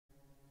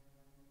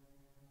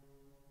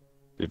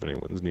if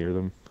anyone's near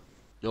them.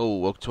 Yo,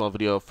 welcome to our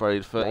video of Friday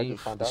the Yeah, I just 13th.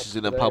 found This out is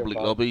in a today public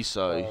about lobby,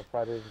 so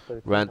Friday the 13th.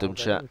 I random was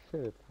like, chat. oh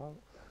shit. How...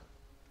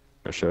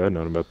 Actually, I've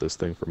known about this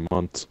thing for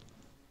months.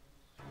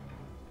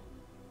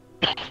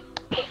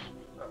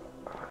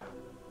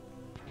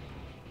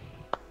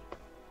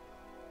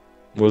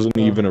 Wasn't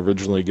even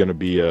originally going to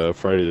be a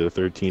Friday the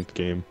 13th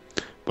game,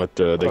 but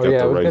they got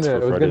the rights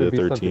for Friday the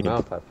 13th. Something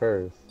else at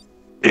first.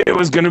 It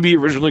was going to be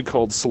originally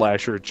called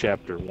Slasher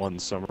Chapter 1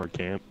 Summer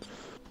Camp.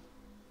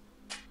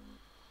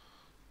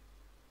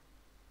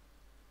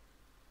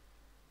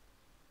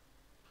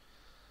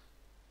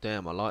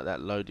 Damn, I like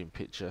that loading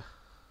picture.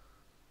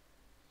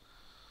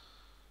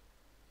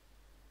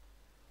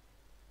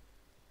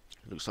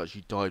 Looks like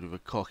she died with a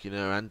cock in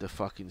her and a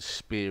fucking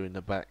spear in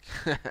the back.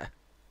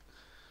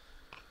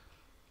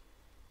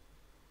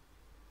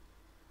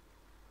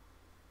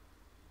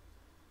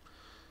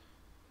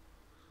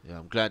 Yeah,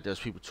 I'm glad there's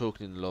people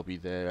talking in the lobby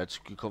there. I had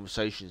some good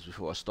conversations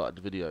before I started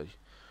the video.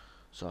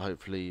 So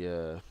hopefully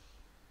we'll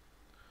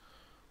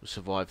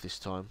survive this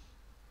time.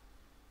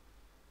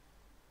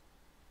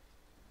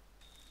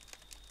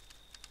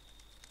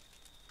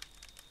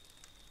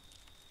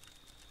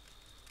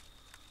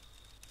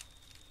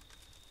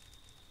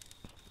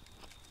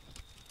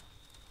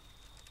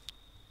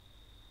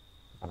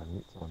 I gotta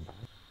meet someone back.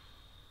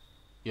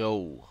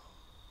 Yo.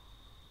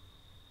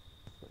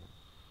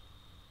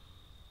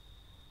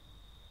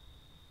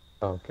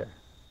 Okay.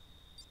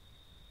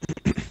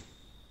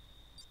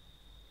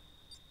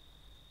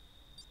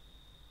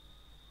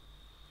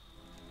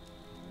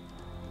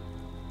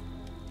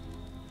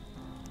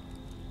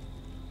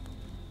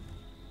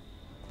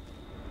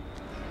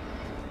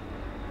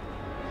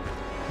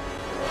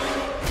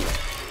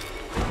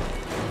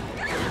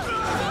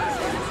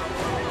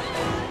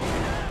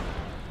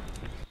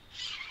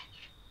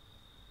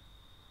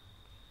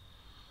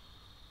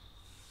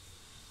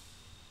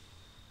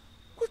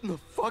 What in the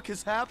fuck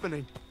is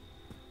happening?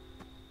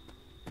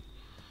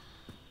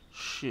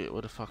 Shit,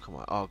 where the fuck am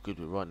I? Oh, good,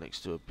 we're right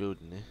next to a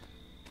building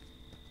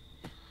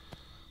here.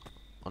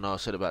 I know I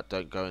said about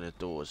don't go in the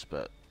doors,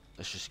 but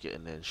let's just get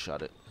in there and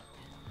shut it.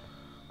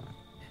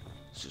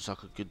 This looks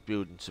like a good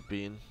building to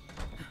be in.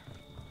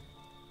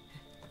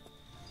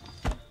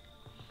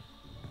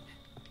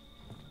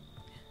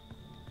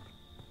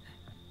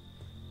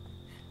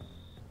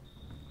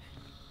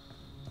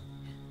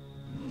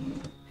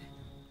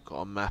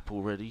 Got a map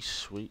already,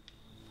 sweet.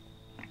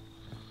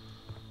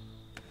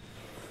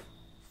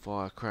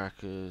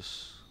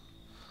 Firecrackers.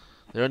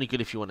 They're only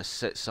good if you want to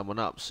set someone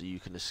up so you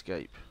can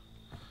escape.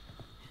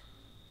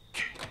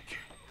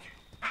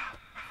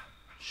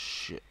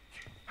 Shit.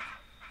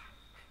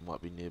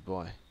 Might be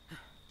nearby.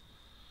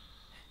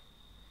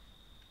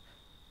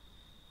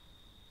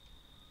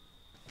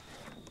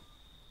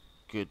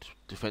 Good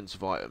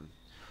defensive item.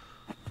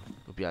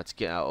 We'll be able to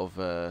get out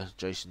of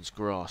Jason's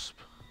grasp.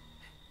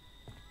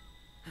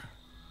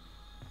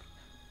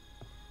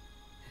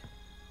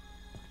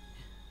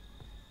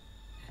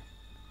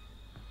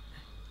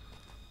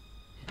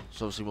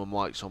 So obviously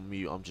my mic's on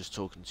mute, I'm just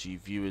talking to you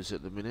viewers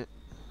at the minute.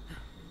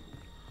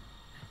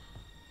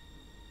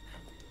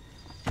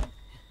 I'll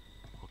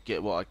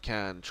get what I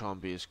can, try and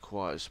be as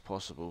quiet as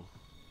possible.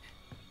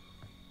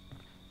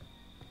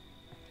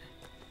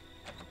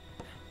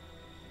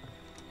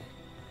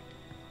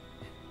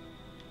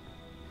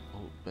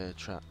 Oh, bear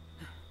trap.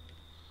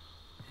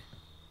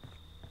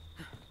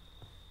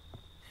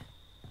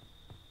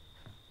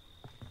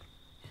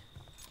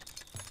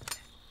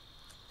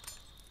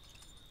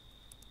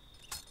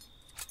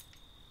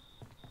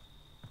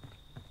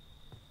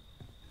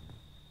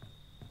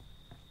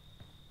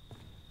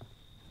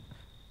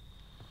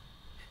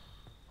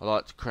 I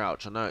like to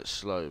crouch, I know it's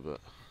slow, but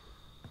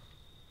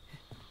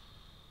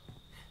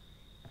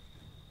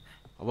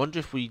I wonder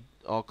if we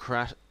are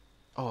crash.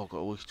 Oh, I've got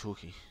a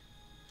walkie-talkie.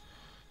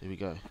 Here we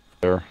go.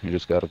 There, you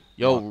just gotta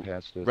walk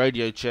past it.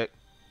 Radio check.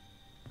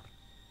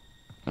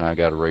 I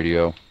got a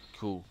radio.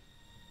 Cool.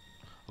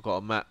 I've got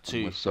a map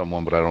too. With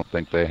someone, but I don't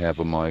think they have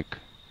a mic.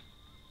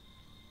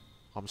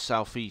 I'm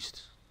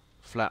southeast.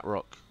 Flat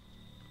Rock.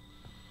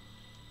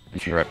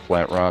 You're at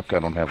Flat Rock, I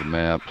don't have a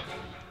map.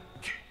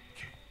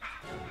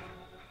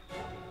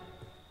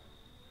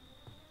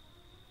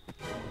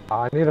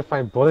 I need to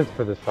find bullets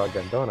for this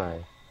shotgun, don't I?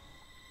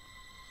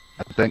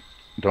 I think,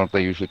 don't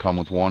they usually come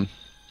with one?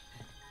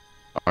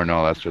 Or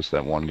no, that's just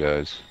that one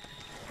guy's.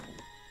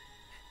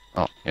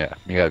 Oh, yeah,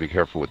 you gotta be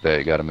careful with that.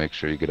 You gotta make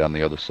sure you get on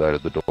the other side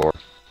of the door.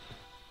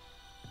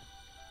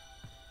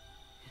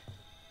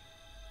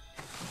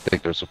 I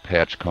think there's a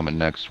patch coming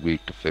next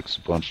week to fix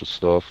a bunch of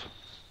stuff.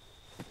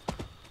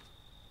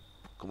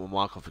 Got my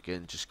mic off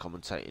again, just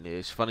commentating here.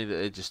 It's funny that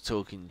they're just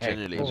talking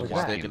generally there's because they're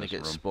walkie in going to this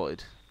get room.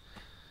 spotted.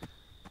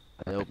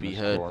 They'll be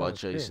heard by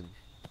Jason.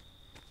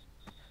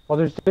 Oh,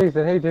 there's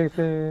Jason. Hey,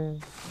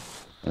 Jason.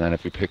 And then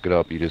if you pick it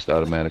up, you just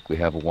automatically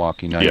have a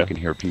walkie. Now Yeah. you can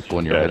hear people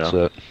in your Yeah, I know.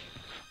 headset.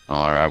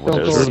 Alright, Yeah,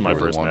 This is my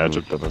First first match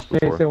I've done this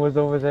before. Jason was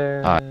over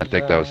there. I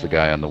think that was the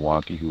guy on the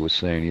walkie who was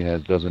saying he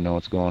doesn't know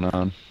what's going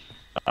on.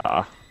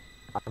 Ah.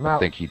 I'm I out.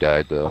 think he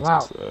died though. I'm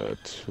out.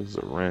 That is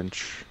a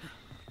wrench.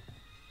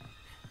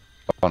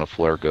 On a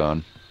flare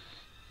gun.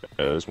 Yeah,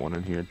 there's one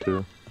in here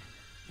too.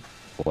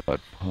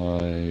 Blood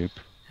pipe.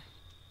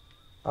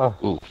 Oh,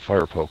 Ooh,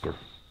 fire poker.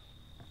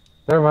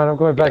 never mind. I'm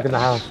going back in the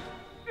house.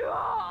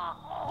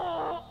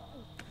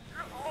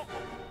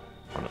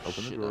 Open the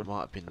Shit, door. that might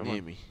have been Come near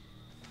on. me.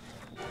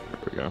 There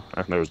we go.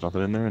 There was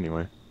nothing in there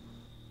anyway.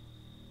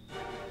 So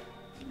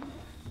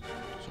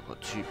I've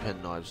got 2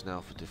 penknives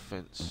now for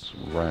defense.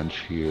 Wrench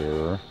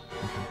here.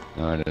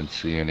 I didn't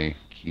see any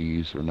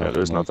keys or nothing. Yeah,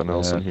 there's like nothing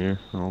else in that. here,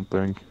 I don't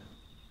think.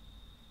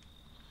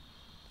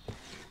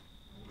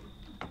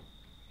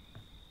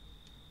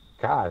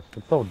 Gosh,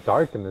 it's so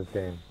dark in this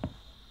game.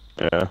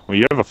 Yeah, well,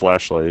 you have a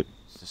flashlight.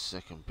 It's the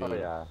second Oh building.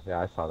 yeah,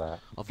 I saw that.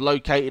 I've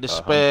located a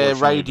spare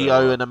unfortunately,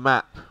 radio though, and a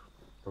map.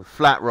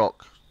 Flat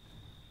rock.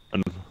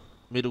 Un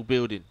Middle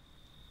building.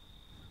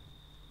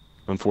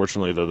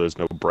 Unfortunately, though, there's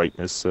no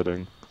brightness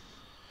setting.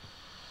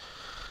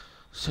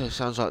 So it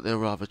sounds like they'll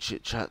rather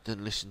chit chat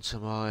than listen to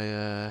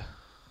my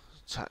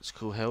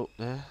tactical help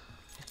there.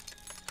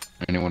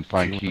 Anyone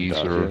find You keys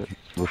dodge or it.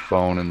 the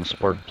phone in the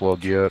spark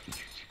plug yet?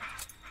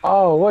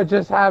 Oh, what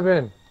just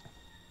happened?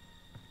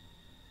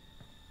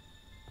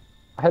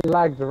 I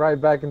lagged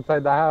right back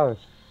inside the house.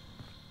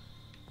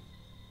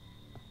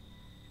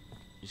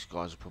 These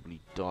guys will probably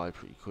die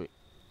pretty quick.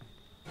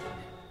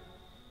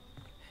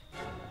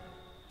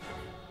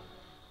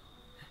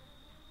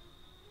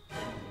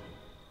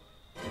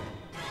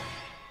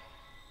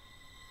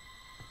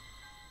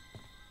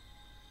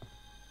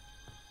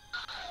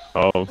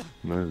 Oh,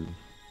 no.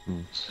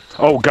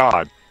 Oh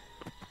God!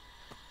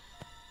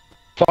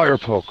 Fire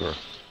poker.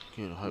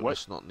 Good, I hope What?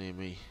 it's not near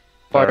me.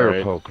 Fire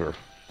Alright. poker.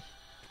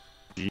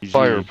 GG.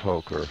 Fire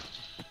poker.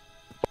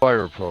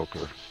 Fire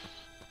poker.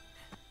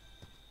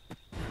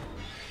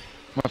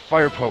 My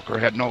fire poker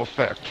had no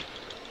effect.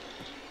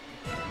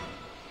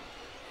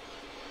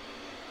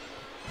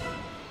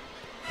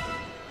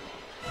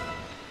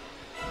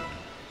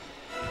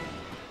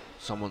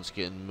 Someone's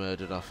getting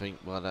murdered, I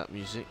think, by that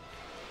music.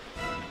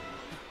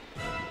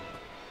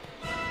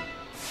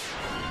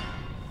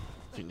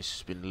 I think this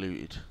has been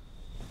looted.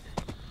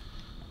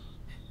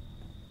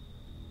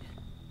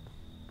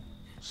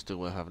 Still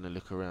worth having a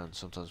look around.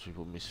 Sometimes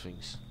people miss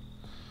things.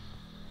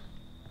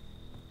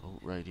 Oh,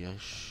 radio.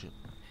 Shit.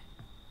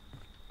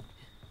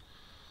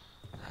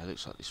 It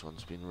looks like this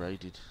one's been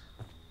raided.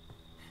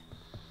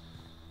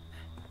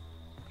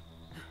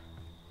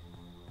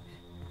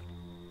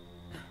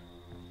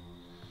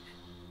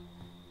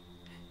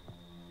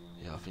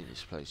 Yeah, I think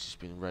this place has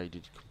been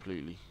raided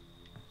completely.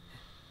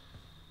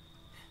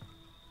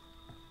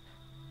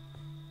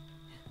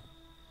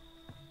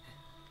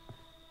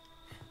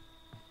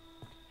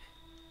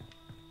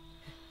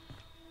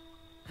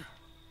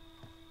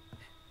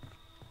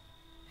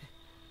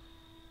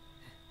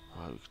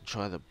 Right, we can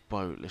try the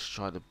boat. Let's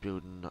try the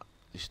building up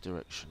this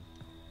direction.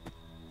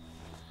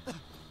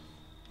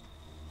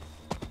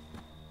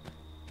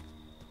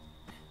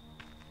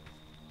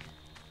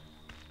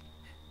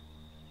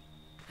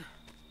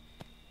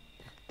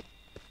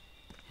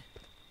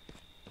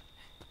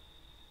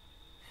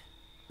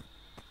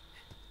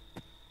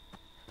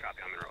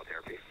 Copy, I'm in roll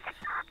therapy.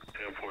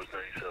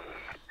 10-4-97.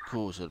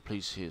 Cool, so the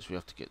police here, so we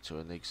have to get to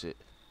an exit.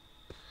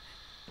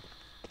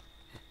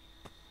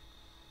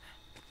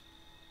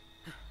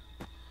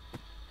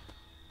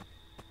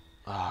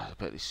 Ah, I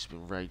bet this has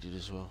been raided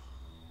as well.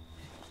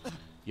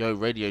 Yo,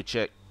 radio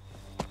check.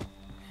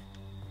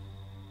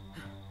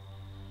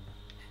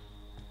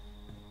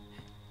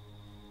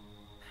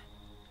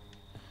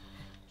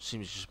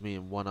 Seems just me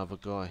and one other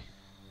guy.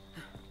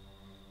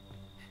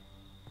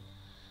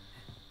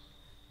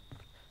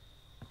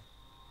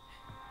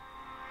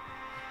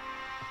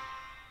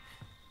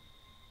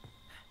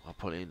 I'll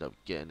probably end up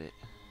getting it.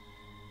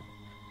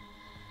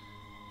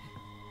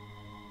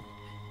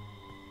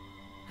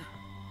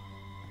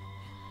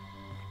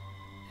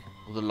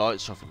 All the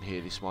lights off in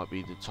here. This might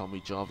be the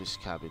Tommy Jarvis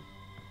cabin,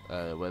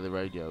 where the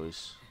radio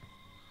is.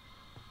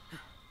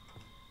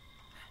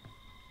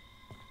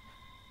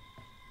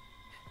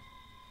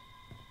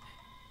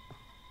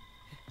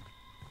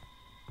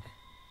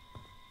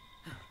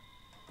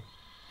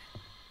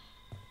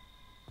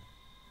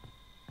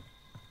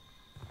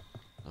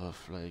 Another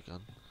flare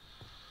gun.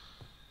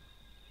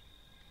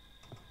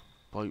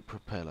 Boat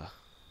propeller.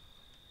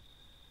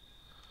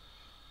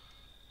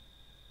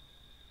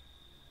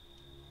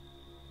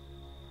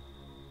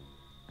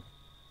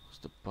 It's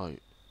the boat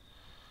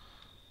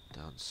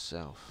down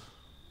south.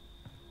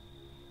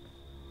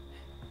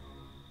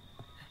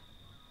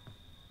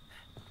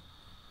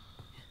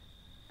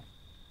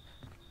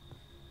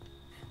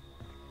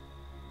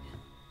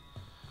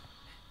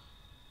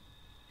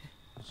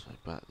 So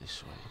back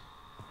this way.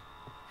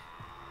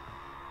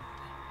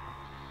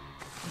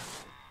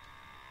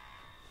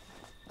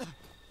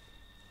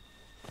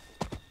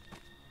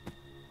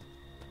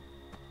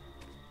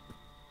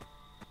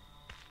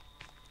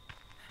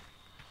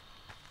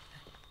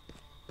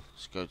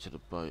 Let's go to the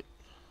boat.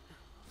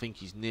 I think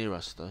he's near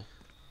us though.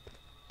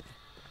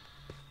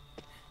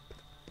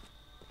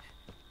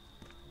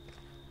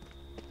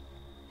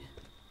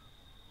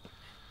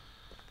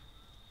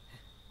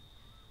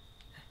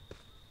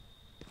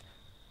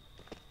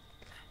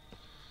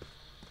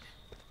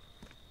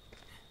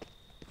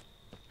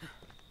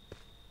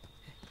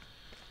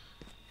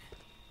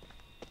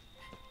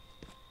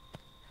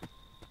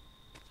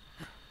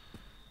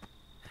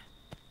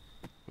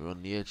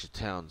 on the edge of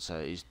town, so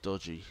it is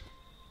dodgy.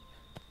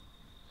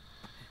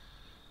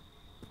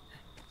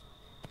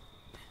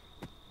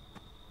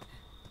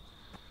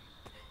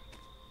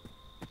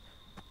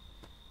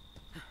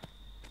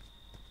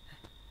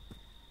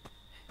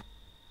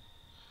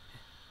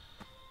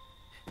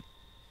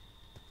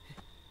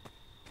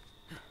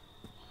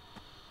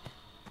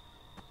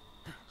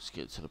 Let's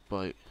get to the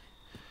boat.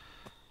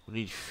 We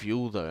need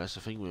fuel though, that's the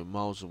thing, we're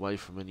miles away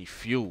from any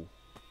fuel.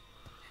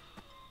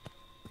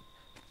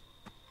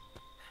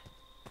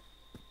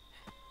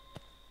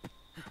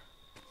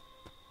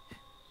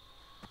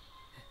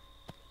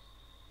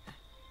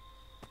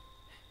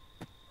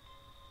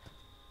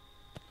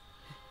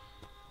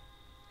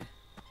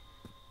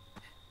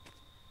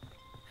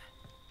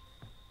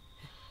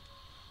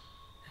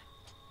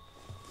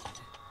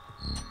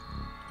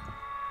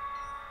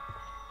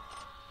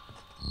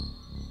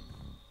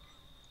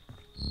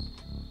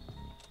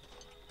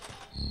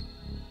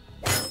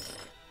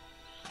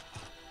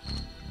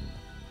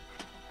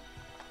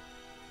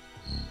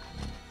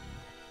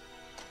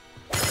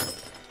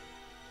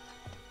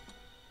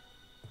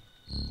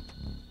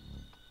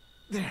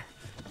 There,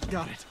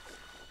 got it.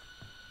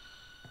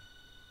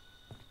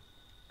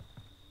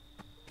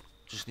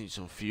 Just need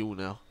some fuel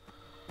now.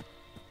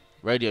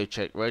 Radio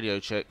check, radio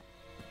check.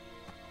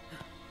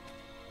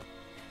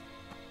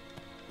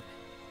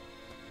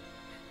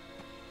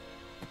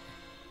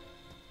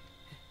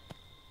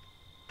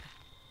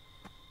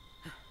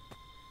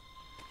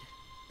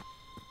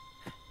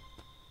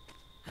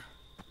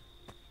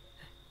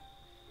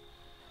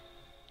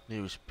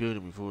 Nearest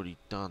building we've already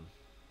done.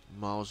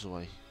 Miles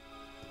away.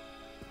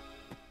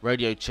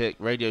 Radio check,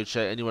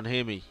 anyone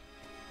hear me?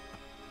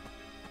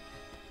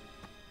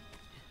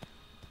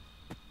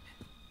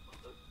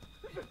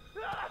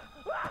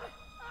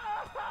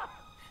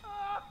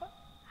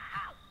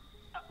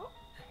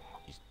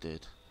 He's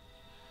dead.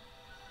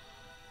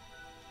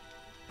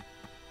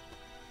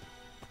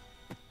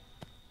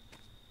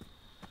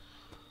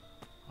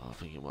 I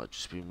think it might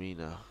just be me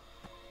now.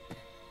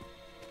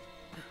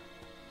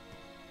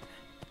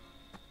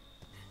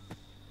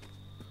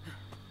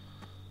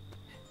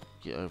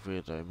 Get over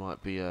here though,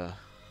 might be a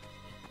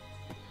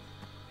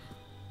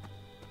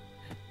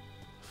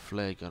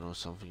flare gun or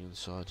something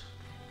inside.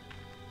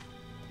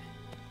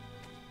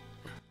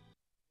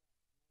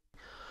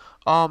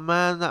 Oh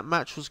man, that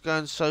match was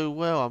going so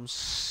well. I'm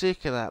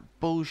sick of that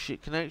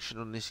bullshit connection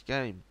on this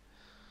game.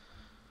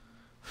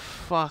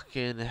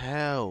 Fucking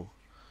hell.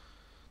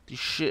 These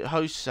shit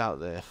hosts out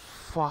there.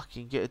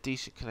 Fucking get a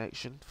decent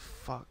connection.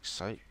 Fuck's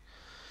sake.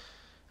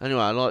 Anyway,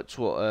 I liked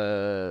what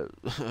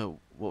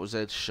was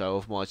there to show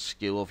of my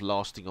skill of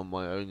lasting on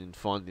my own and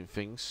finding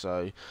things.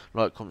 So,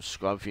 like, comment,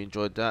 subscribe if you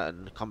enjoyed that,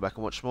 and come back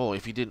and watch more.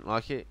 If you didn't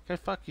like it, go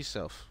fuck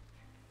yourself.